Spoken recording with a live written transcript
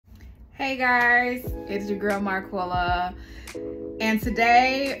Hey guys, it's your girl Marquella, and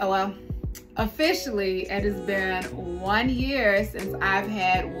today, well, officially it has been 1 year since I've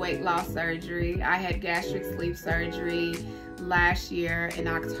had weight loss surgery. I had gastric sleeve surgery last year in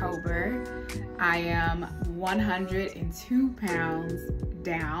October. I am 102 pounds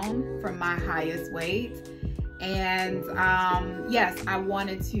down from my highest weight. And yes, I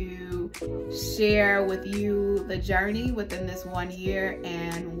wanted to share with you the journey within this 1 year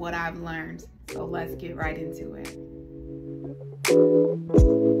and what I've learned. So let's get right into it.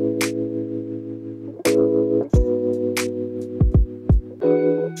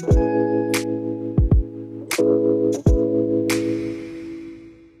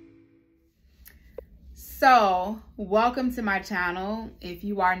 So welcome to my channel. If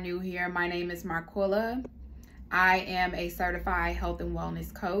you are new here, my name is Marquella. I am a certified health and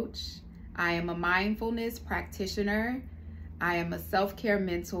wellness coach. I am a mindfulness practitioner. I am a self-care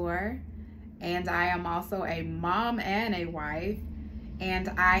mentor, and I am also a mom and a wife. And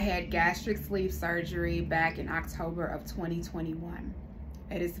I had gastric sleeve surgery back in October of 2021.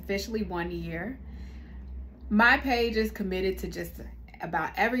 It is officially 1 year. My page is committed to just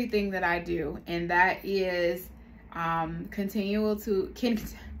about everything that I do, and that is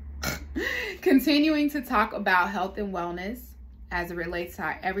continuing to talk about health and wellness as it relates to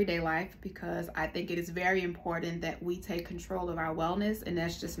our everyday life, because I think it is very important that we take control of our wellness, and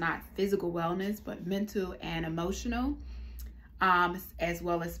that's just not physical wellness, but mental and emotional, as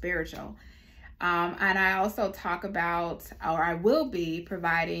well as spiritual. And I also talk about, or I will be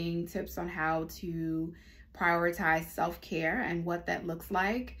providing tips on how to prioritize self-care and what that looks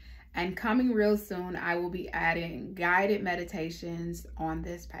like. And coming real soon, I will be adding guided meditations on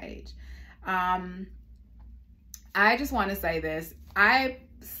this page. I just want to say this. I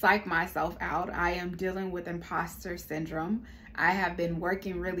psych myself out. I am dealing with imposter syndrome. I have been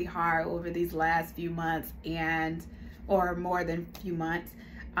working really hard over these last few months, or more than a few months.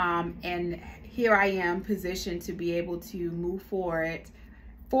 And here I am positioned to be able to move forward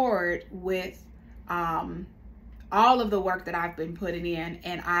with all of the work that I've been putting in,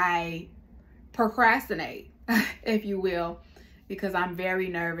 and I procrastinate, if you will, because I'm very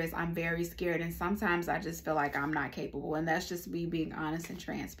nervous, I'm very scared, and sometimes I just feel like I'm not capable, and that's just me being honest and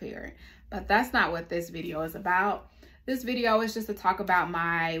transparent. But that's not what this video is about. This video is just to talk about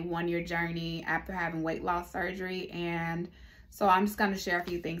my 1 year journey after having weight loss surgery, and so I'm just going to share a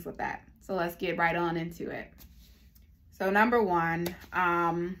few things with that. So let's get right on into it. So number one,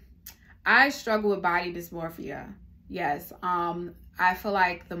 I struggle with body dysmorphia. Yes, I feel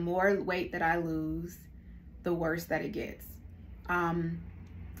like the more weight that I lose, the worse that it gets. And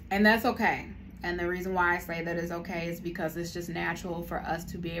that's okay. And the reason why I say that is okay is because it's just natural for us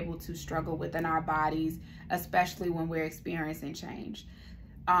to be able to struggle within our bodies, especially when we're experiencing change.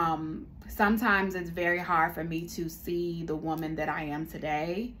 Sometimes it's very hard for me to see the woman that I am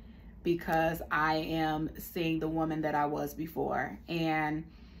today, because I am seeing the woman that I was before. And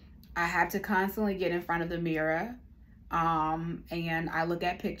I have to constantly get in front of the mirror, and I look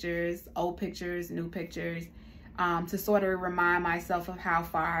at pictures, old pictures, new pictures, to sort of remind myself of how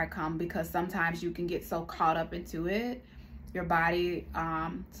far I come, because sometimes you can get so caught up into it, your body.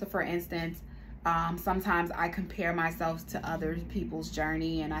 So for instance, sometimes I compare myself to other people's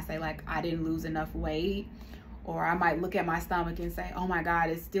journey, and I say, like, I didn't lose enough weight, or I might look at my stomach and say, oh my God,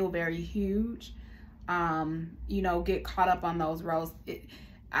 it's still very huge. You know, get caught up on those roles.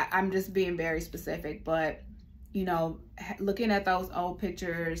 I'm just being very specific, but, you know, looking at those old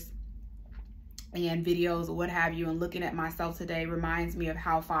pictures and videos or what have you, and looking at myself today reminds me of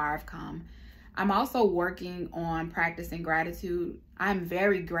how far I've come. I'm also working on practicing gratitude. I'm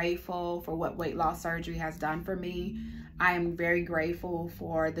very grateful for what weight loss surgery has done for me. I am very grateful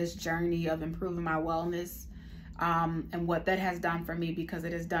for this journey of improving my wellness, and what that has done for me, because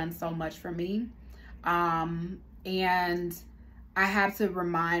it has done so much for me. And I have to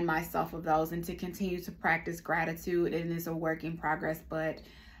remind myself of those and to continue to practice gratitude. It is a work in progress, but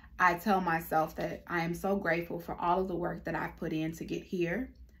I tell myself that I am so grateful for all of the work that I've put in to get here.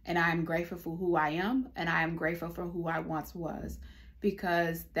 And I am grateful for who I am, and I am grateful for who I once was,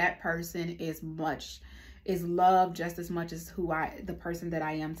 because that person is loved just as much as the person that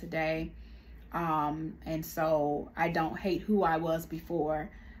I am today. And so I don't hate who I was before.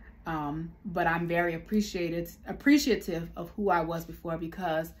 But I'm very appreciative of who I was before,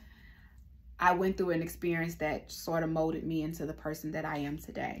 because I went through an experience that sort of molded me into the person that I am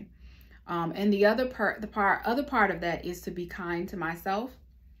today. And the other part of that is to be kind to myself.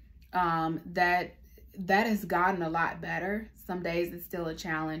 That has gotten a lot better. Some days it's still a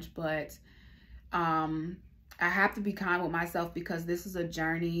challenge, but I have to be kind with myself because this is a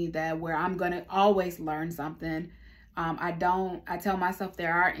journey where I'm going to always learn something. I tell myself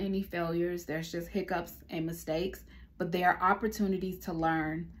there aren't any failures. There's just hiccups and mistakes, but there are opportunities to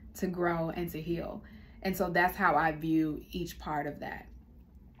learn, to grow, and to heal. And so that's how I view each part of that.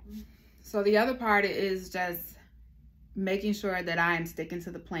 So the other part is just making sure that I am sticking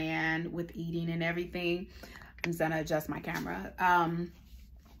to the plan with eating and everything. I'm just gonna adjust my camera.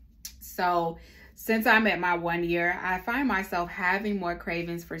 So since I'm at my 1 year, I find myself having more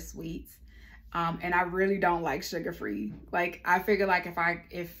cravings for sweets. And I really don't like sugar-free. Like, I figure like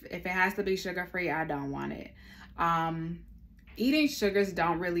if it has to be sugar-free, I don't want it. Eating sugars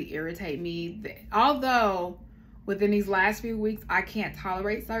don't really irritate me. Although within these last few weeks, I can't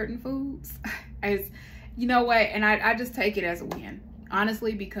tolerate certain foods. You know what? And I just take it as a win,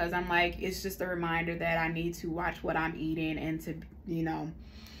 honestly, because I'm like, it's just a reminder that I need to watch what I'm eating and to, you know,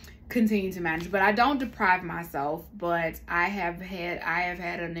 continue to manage. But I don't deprive myself, but I have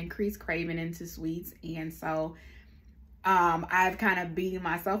had an increased craving into sweets. And so I've kind of beaten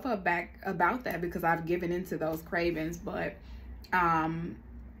myself up back about that because I've given into those cravings. But I'm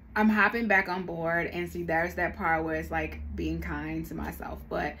hopping back on board, and see, there's that part where it's like being kind to myself.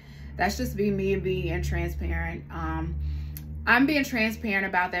 But that's just me and being transparent. I'm being transparent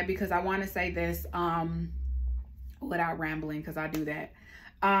about that because I want to say this without rambling, because I do that.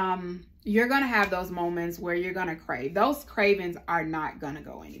 You're going to have those moments where you're going to crave. Those cravings are not going to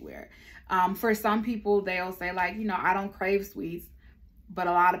go anywhere. For some people, they'll say like, you know, I don't crave sweets. But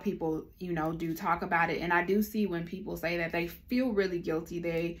a lot of people, you know, do talk about it. And I do see when people say that, they feel really guilty.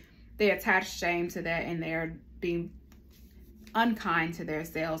 They attach shame to that, and they're being unkind to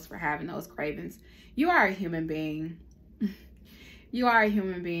themselves for having those cravings. You are a human being. You are a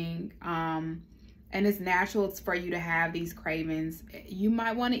human being. And it's natural for you to have these cravings. You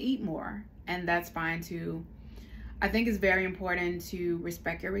might want to eat more, and that's fine too. I think it's very important to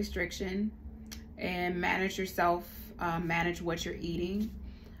respect your restriction and manage yourself, manage what you're eating,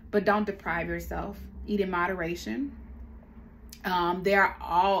 but don't deprive yourself. Eat in moderation. There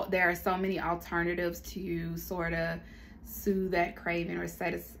are so many alternatives to sort of soothe that craving or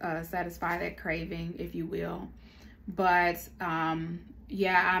satisfy that craving, if you will. But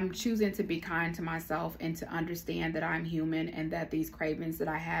yeah, I'm choosing to be kind to myself and to understand that I'm human and that these cravings that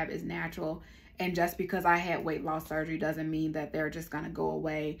I have is natural. And just because I had weight loss surgery doesn't mean that they're just going to go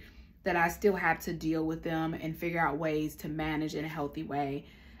away, that I still have to deal with them and figure out ways to manage in a healthy way.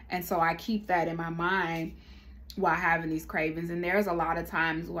 And so I keep that in my mind while having these cravings. And there's a lot of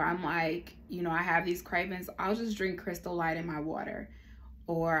times where I'm like, you know, I have these cravings, I'll just drink Crystal Light in my water,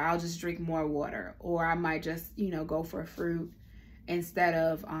 or I'll just drink more water, or I might just, you know, go for a fruit instead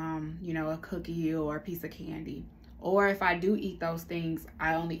of, you know, a cookie or a piece of candy. Or if I do eat those things,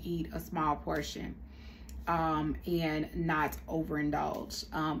 I only eat a small portion and not overindulge.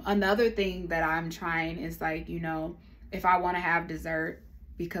 Another thing that I'm trying is like, you know, if I want to have dessert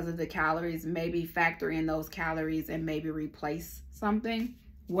because of the calories, maybe factor in those calories and maybe replace something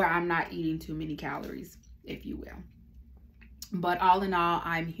where I'm not eating too many calories, if you will. But all in all,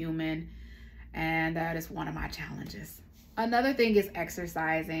 I'm human, and that is one of my challenges. Another thing is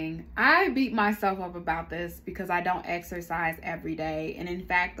exercising. I beat myself up about this because I don't exercise every day. And in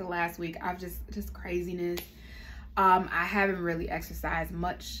fact, the last week, I've just craziness. I haven't really exercised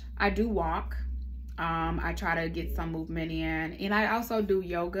much. I do walk. I try to get some movement in, and I also do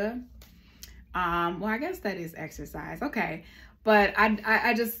yoga. Well, I guess that is exercise. Okay. But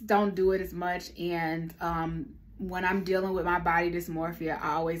I just don't do it as much. And when I'm dealing with my body dysmorphia,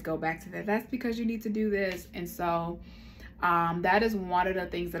 I always go back to that. That's because you need to do this. And so that is one of the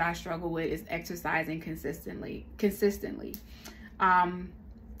things that I struggle with, is exercising consistently.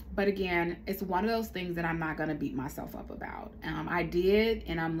 But again, it's one of those things that I'm not going to beat myself up about. I did,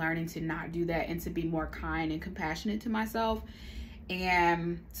 and I'm learning to not do that and to be more kind and compassionate to myself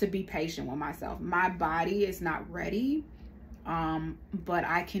and to be patient with myself. My body is not ready, but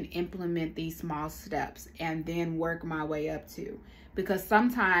I can implement these small steps and then work my way up to. Because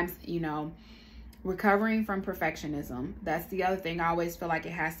sometimes, you know, recovering from perfectionism, that's the other thing. I always feel like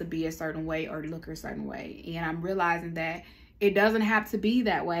it has to be a certain way or look a certain way. And I'm realizing that it doesn't have to be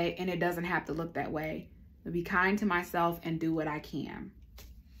that way, and it doesn't have to look that way. To be kind to myself and do what I can.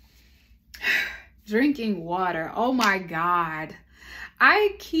 Drinking water. Oh my God.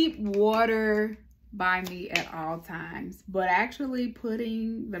 I keep water by me at all times, but actually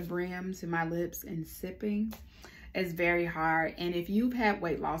putting the brim to my lips and sipping is very hard. And if you've had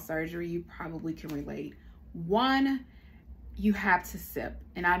weight loss surgery, you probably can relate. One, you have to sip,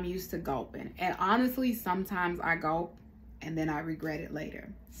 and I'm used to gulping. And honestly, sometimes I gulp and then I regret it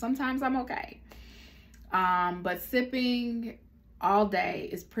later. Sometimes I'm okay. But sipping all day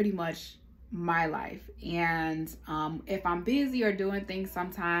is pretty much my life. And if I'm busy or doing things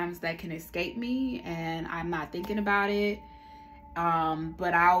sometimes that can escape me and I'm not thinking about it,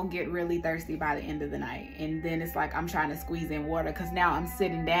 but I'll get really thirsty by the end of the night. And then it's like I'm trying to squeeze in water because now I'm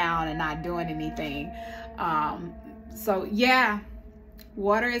sitting down and not doing anything. So yeah,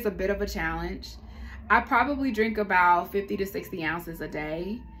 water is a bit of a challenge. I probably drink about 50 to 60 ounces a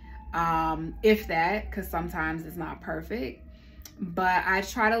day, if that, because sometimes it's not perfect. But I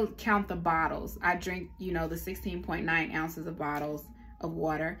try to count the bottles. I drink, you know, the 16.9 ounces of bottles of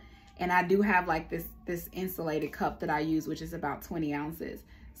water. And I do have like this insulated cup that I use, which is about 20 ounces.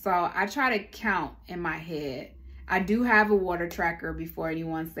 So I try to count in my head. I do have a water tracker before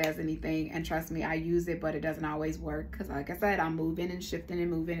anyone says anything. And trust me, I use it, but it doesn't always work. Because like I said, I'm moving and shifting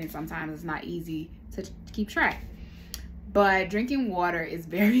and moving. And sometimes it's not easy to keep track. But drinking water is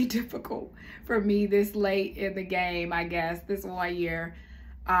very difficult for me this late in the game, I guess, this 1 year.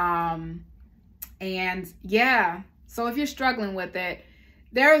 And yeah, so if you're struggling with it,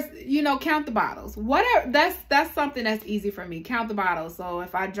 there's, you know, count the bottles. Whatever, that's something that's easy for me. Count the bottles. So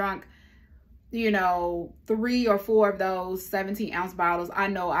if I drunk, you know, 3 or 4 of those 17-ounce bottles, I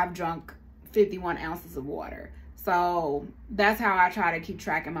know I've drunk 51 ounces of water. So that's how I try to keep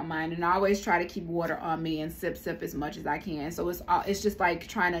track in my mind. And I always try to keep water on me and sip as much as I can. So it's just like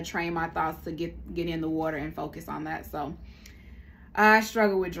trying to train my thoughts to get in the water and focus on that. So I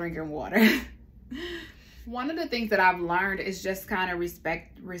struggle with drinking water. One of the things that I've learned is just kind of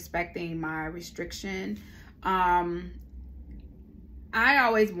respecting my restriction. I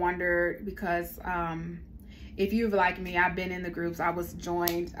always wondered because if you've like me, I've been in the groups. I was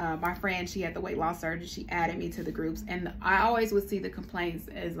joined, my friend, she had the weight loss surgery. She added me to the groups. And I always would see the complaints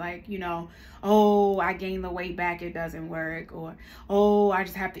as like, you know, oh, I gained the weight back, it doesn't work. Or, oh, I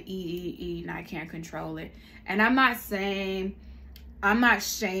just have to eat, and I can't control it. And I'm not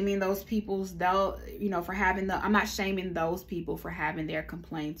shaming those people, though, you know, I'm not shaming those people for having their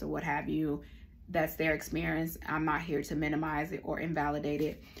complaints or what have you. That's their experience. I'm not here to minimize it or invalidate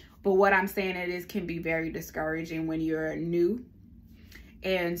it. But what I'm saying can be very discouraging when you're new.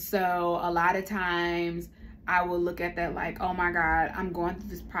 And so a lot of times I will look at that like, oh my God, I'm going through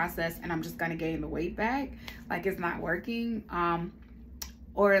this process and I'm just going to gain the weight back. Like it's not working.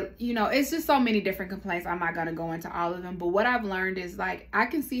 Or, you know, it's just so many different complaints. I'm not going to go into all of them. But what I've learned is like, I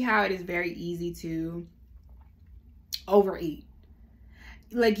can see how it is very easy to overeat.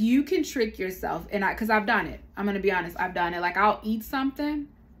 Like you can trick yourself. And because I've done it. I'm going to be honest. I've done it. Like I'll eat something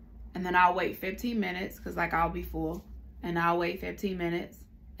and then I'll wait 15 minutes because like I'll be full. And I'll wait 15 minutes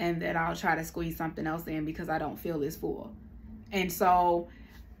and then I'll try to squeeze something else in because I don't feel as full. And so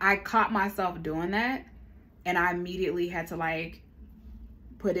I caught myself doing that. And I immediately had to like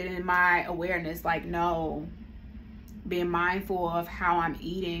put it in my awareness, like, no, being mindful of how I'm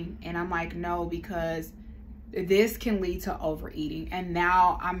eating. And I'm like, no, because this can lead to overeating. And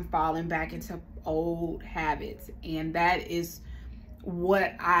now I'm falling back into old habits. And that is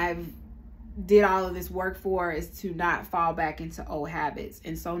what I've did all of this work for, is to not fall back into old habits.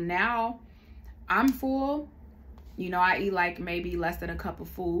 And so now I'm full. You know, I eat like maybe less than a cup of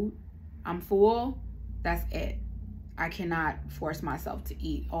food. I'm full. That's it. I cannot force myself to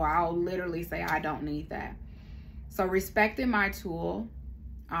eat, or I'll literally say I don't need that. So respecting my tool,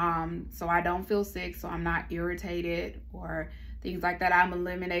 so I don't feel sick, so I'm not irritated or things like that. I'm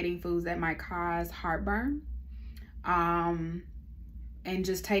eliminating foods that might cause heartburn, and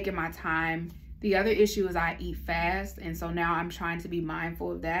just taking my time. The other issue is I eat fast, and so now I'm trying to be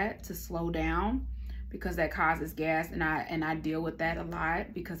mindful of that, to slow down, because that causes gas, and I deal with that a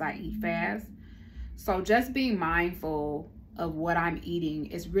lot because I eat fast. So just being mindful of what I'm eating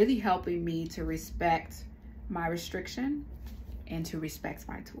is really helping me to respect my restriction and to respect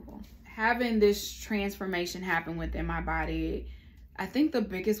my tool. Having this transformation happen within my body, I think the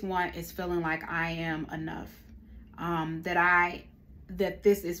biggest one is feeling like I am enough, that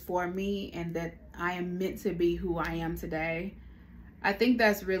this is for me and that I am meant to be who I am today. I think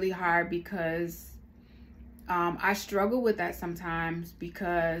that's really hard because I struggle with that sometimes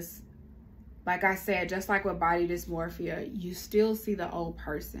because, like I said, just like with body dysmorphia, you still see the old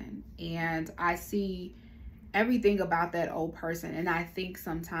person. And I see everything about that old person. And I think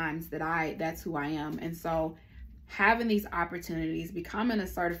sometimes that that's who I am. And so having these opportunities, becoming a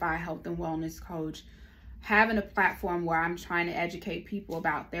certified health and wellness coach, having a platform where I'm trying to educate people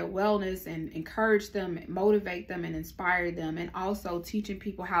about their wellness and encourage them, motivate them, and inspire them. And also teaching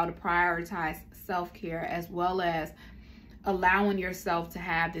people how to prioritize self-care, as well as allowing yourself to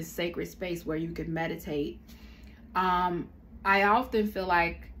have this sacred space where you can meditate. I often feel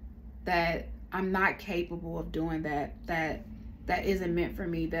like that I'm not capable of doing that. That isn't meant for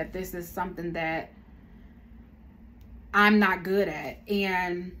me. That this is something that I'm not good at.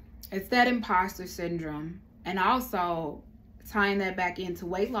 And it's that imposter syndrome. And also tying that back into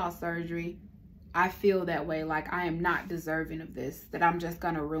weight loss surgery, I feel that way, like I am not deserving of this, that I'm just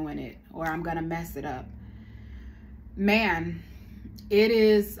gonna ruin it or I'm gonna mess it up. Man, it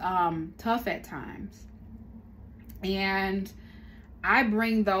is tough at times. And I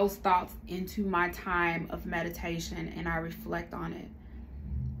bring those thoughts into my time of meditation and I reflect on it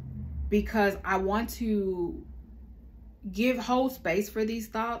because I want to hold space for these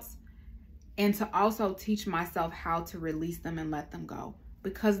thoughts and to also teach myself how to release them and let them go,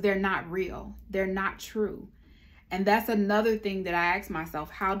 because they're not real. They're not true. And that's another thing that I ask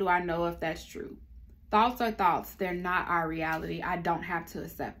myself, how do I know if that's true? Thoughts are thoughts. They're not our reality. I don't have to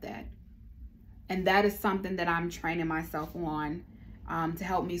accept that. And that is something that I'm training myself on to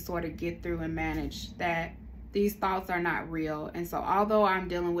help me sort of get through and manage that these thoughts are not real. And so although I'm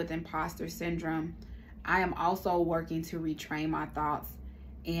dealing with imposter syndrome, I am also working to retrain my thoughts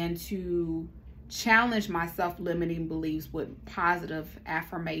and to challenge my self-limiting beliefs with positive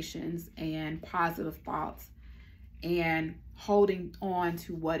affirmations and positive thoughts and holding on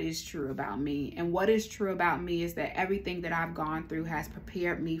to what is true about me. And what is true about me is that everything that I've gone through has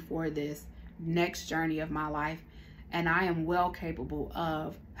prepared me for this next journey of my life. And I am well capable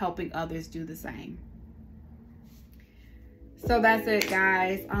of helping others do the same. So that's it,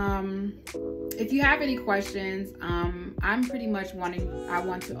 guys. If you have any questions, I'm pretty much I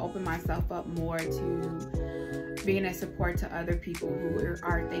want to open myself up more to being a support to other people who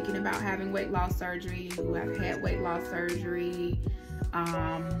are thinking about having weight loss surgery, who have had weight loss surgery,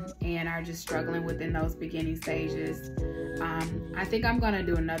 and are just struggling within those beginning stages. I think I'm going to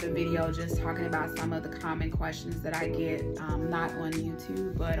do another video just talking about some of the common questions that I get, not on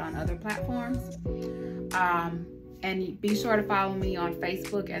YouTube, but on other platforms. And be sure to follow me on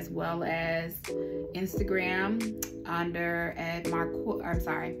Facebook as well as Instagram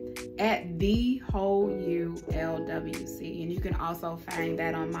at the whole ULWC. And you can also find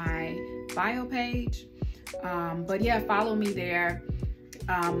that on my bio page. But yeah, follow me there.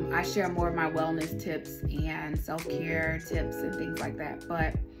 I share more of my wellness tips and self-care tips and things like that.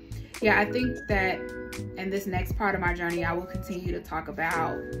 But yeah, I think that in this next part of my journey, I will continue to talk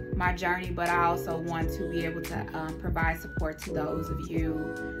about my journey, but I also want to be able to provide support to those of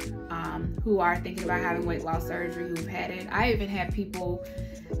you who are thinking about having weight loss surgery, who've had it. I even had people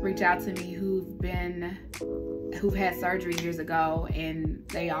reach out to me who've had surgery years ago, and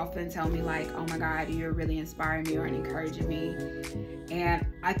they often tell me like, oh my God, you're really inspiring me or encouraging me. And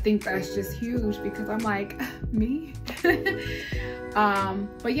I think that's just huge because I'm like, me?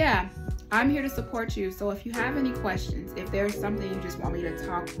 But yeah, I'm here to support you. So if you have any questions, if there's something you just want me to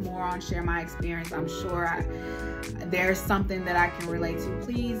talk more on, share my experience, I'm sure there's something that I can relate to,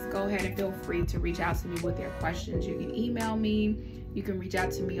 please go ahead and feel free to reach out to me with your questions. You can email me. You can reach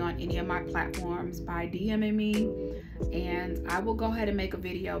out to me on any of my platforms by DMing me, and I will go ahead and make a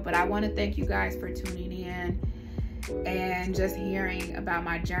video. But I want to thank you guys for tuning in and just hearing about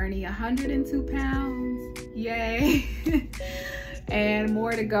my journey. 102 pounds. Yay. And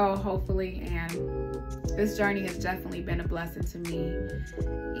more to go, hopefully. And this journey has definitely been a blessing to me,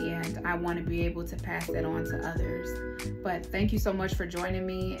 and I want to be able to pass that on to others. But thank you so much for joining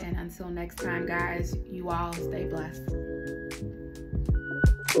me, and until next time, guys, you all stay blessed.